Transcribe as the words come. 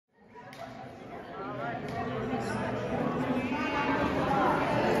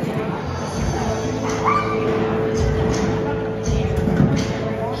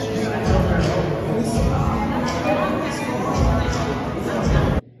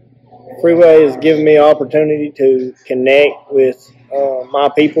Freeway has given me an opportunity to connect with my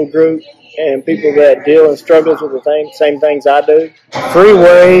people group and people that deal and struggles with the same things I do.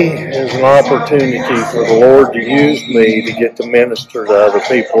 Freeway is an opportunity for the Lord to use me to get to minister to other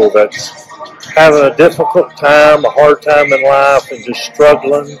people that's having a difficult time, a hard time in life, and just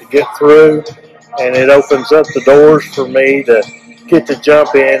struggling to get through. And it opens up the doors for me to get to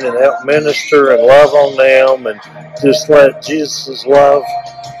jump in and help minister and love on them and just let Jesus' love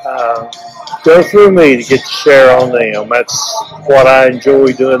go through me to get to share on them. That's what I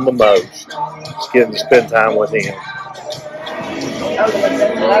enjoy doing the most, is getting to spend time with Him.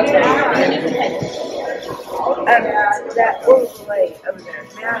 That overlay over there.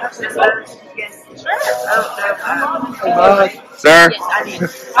 May I have this? Yes. Sir?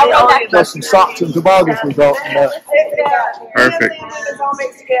 There's some socks and toboggans we got from that. Perfect. It's all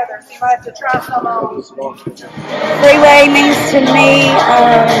mixed together, so you might have to try some on. Freeway means to me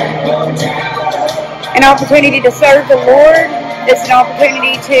an opportunity to serve the Lord. It's an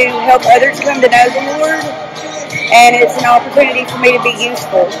opportunity to help others come to know the Lord. And it's an opportunity for me to be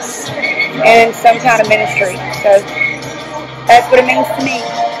useful in some kind of ministry. So that's what it means to me.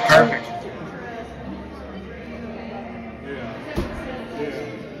 Perfect.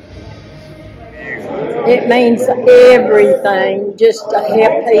 It means everything, just to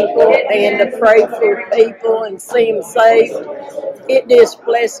help people and to pray for people and see them saved. It just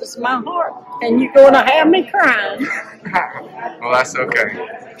blesses my heart. And you're going to have me crying. Well, that's okay.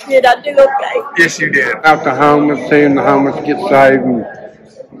 Did I do okay? Yes, you did. Out the homeless, seeing the homeless get saved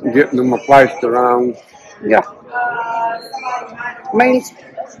and getting them a place to roam. Yeah. Means,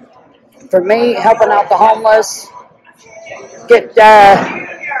 for me, helping out the homeless, getting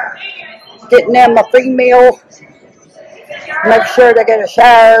them a free meal, make sure they get a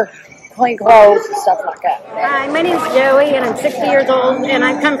shower, clean clothes, and stuff like that. Hi, my name is Joey, and I'm 60 years old, and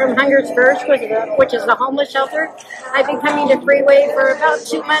I come from Hunger's First, which is the homeless shelter. I've been coming to Freeway for about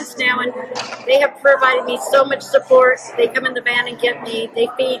 2 months now, and they have provided me so much support. They come in the van and get me, they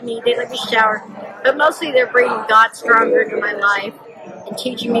feed me, they let me shower, but mostly they're bringing God stronger into my life and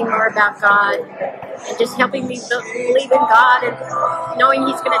teaching me more about God and just helping me believe in God and knowing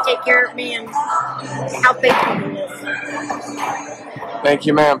He's going to take care of me and how faithful He is. Thank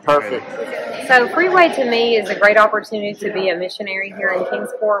you, ma'am. Perfect. So Freeway to me is a great opportunity to be a missionary here in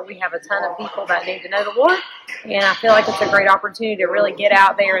Kingsport. We have a ton of people that need to know the Lord, and I feel like it's a great opportunity to really get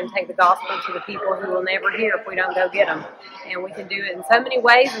out there and take the gospel to the people who will never hear if we don't go get them. And we can do it in so many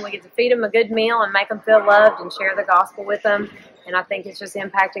ways, and we get to feed them a good meal and make them feel loved and share the gospel with them. And I think it's just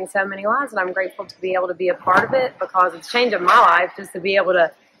impacting so many lives, and I'm grateful to be able to be a part of it because it's changing my life just to be able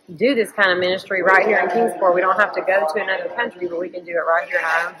to do this kind of ministry right here in Kingsport. We don't have to go to another country, but we can do it right here in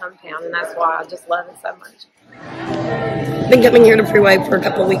our own hometown, and that's why I just love it so much. I've been coming here to Freeway for a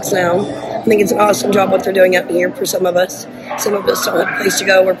couple of weeks now. I think it's an awesome job what they're doing out here for some of us. Some of us don't have a place to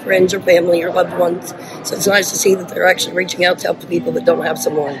go, or friends or family or loved ones. So it's nice to see that they're actually reaching out to help the people that don't have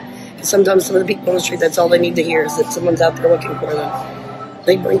someone. Because sometimes some of the people on the street, that's all they need to hear is that someone's out there looking for them.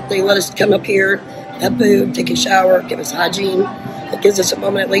 They let us come up here, have food, take a shower, give us hygiene. It gives us a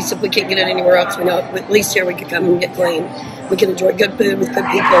moment, at least if we can't get it anywhere else, we know at least here we can come and get clean. We can enjoy good food with good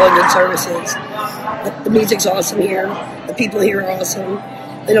people and good services. The music's awesome here. The people here are awesome.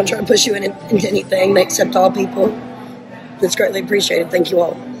 They don't try to push you into anything. They accept all people. It's greatly appreciated. Thank you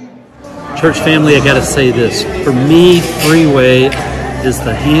all. Church family, I got to say this. For me, Freeway is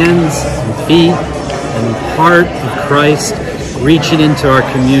the hands and feet and heart of Christ reaching into our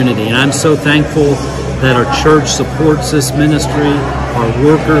community. And I'm so thankful that our church supports this ministry. Our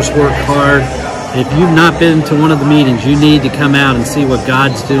workers work hard. If you've not been to one of the meetings, you need to come out and see what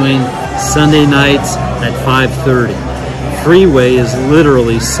God's doing Sunday nights at 5:30. Freeway is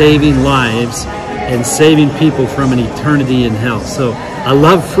literally saving lives and saving people from an eternity in hell. So I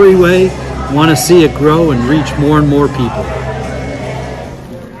love Freeway, want to see it grow and reach more and more people.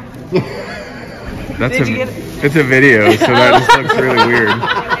 It's a video, so that just looks really weird.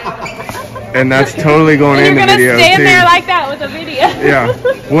 And that's totally going in the video too. You're gonna stand there like that with a video. Yeah.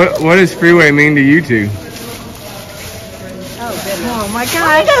 What does Freeway mean to you two? Oh my God!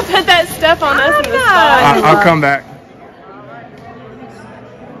 I'm gonna put that stuff on us in the spot. I'll come back.